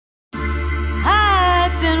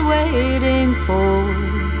waiting for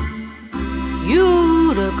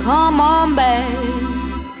you to come on back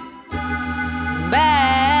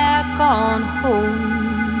on home.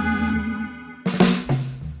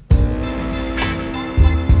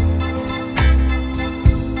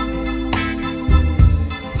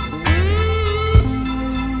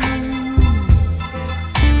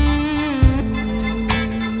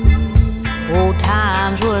 Old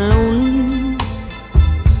times were lonely,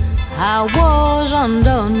 I was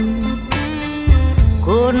undone,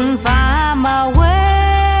 couldn't find my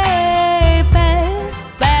way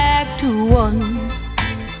back to one.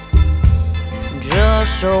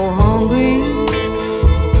 Just so hungry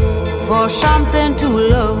for something to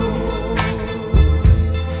love,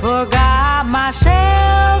 forgot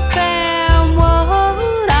myself and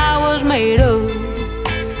what I was made of.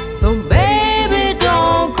 Oh, baby,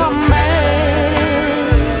 don't come back.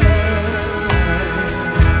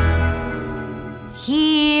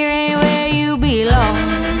 Here ain't where you belong.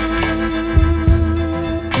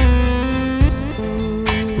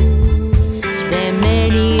 Spent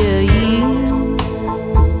many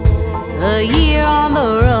a year on the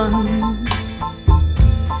run,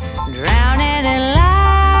 drowning in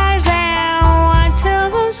lies down until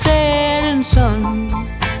the setting sun.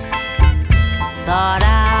 Thought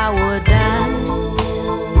I would die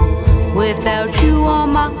without you on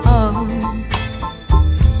my arm,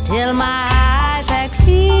 till my eyes had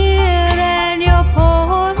cleared and your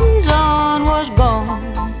poison was gone.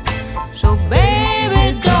 So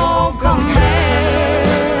baby, don't come back.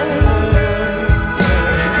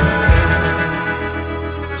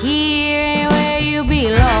 Here ain't where you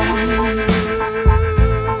belong.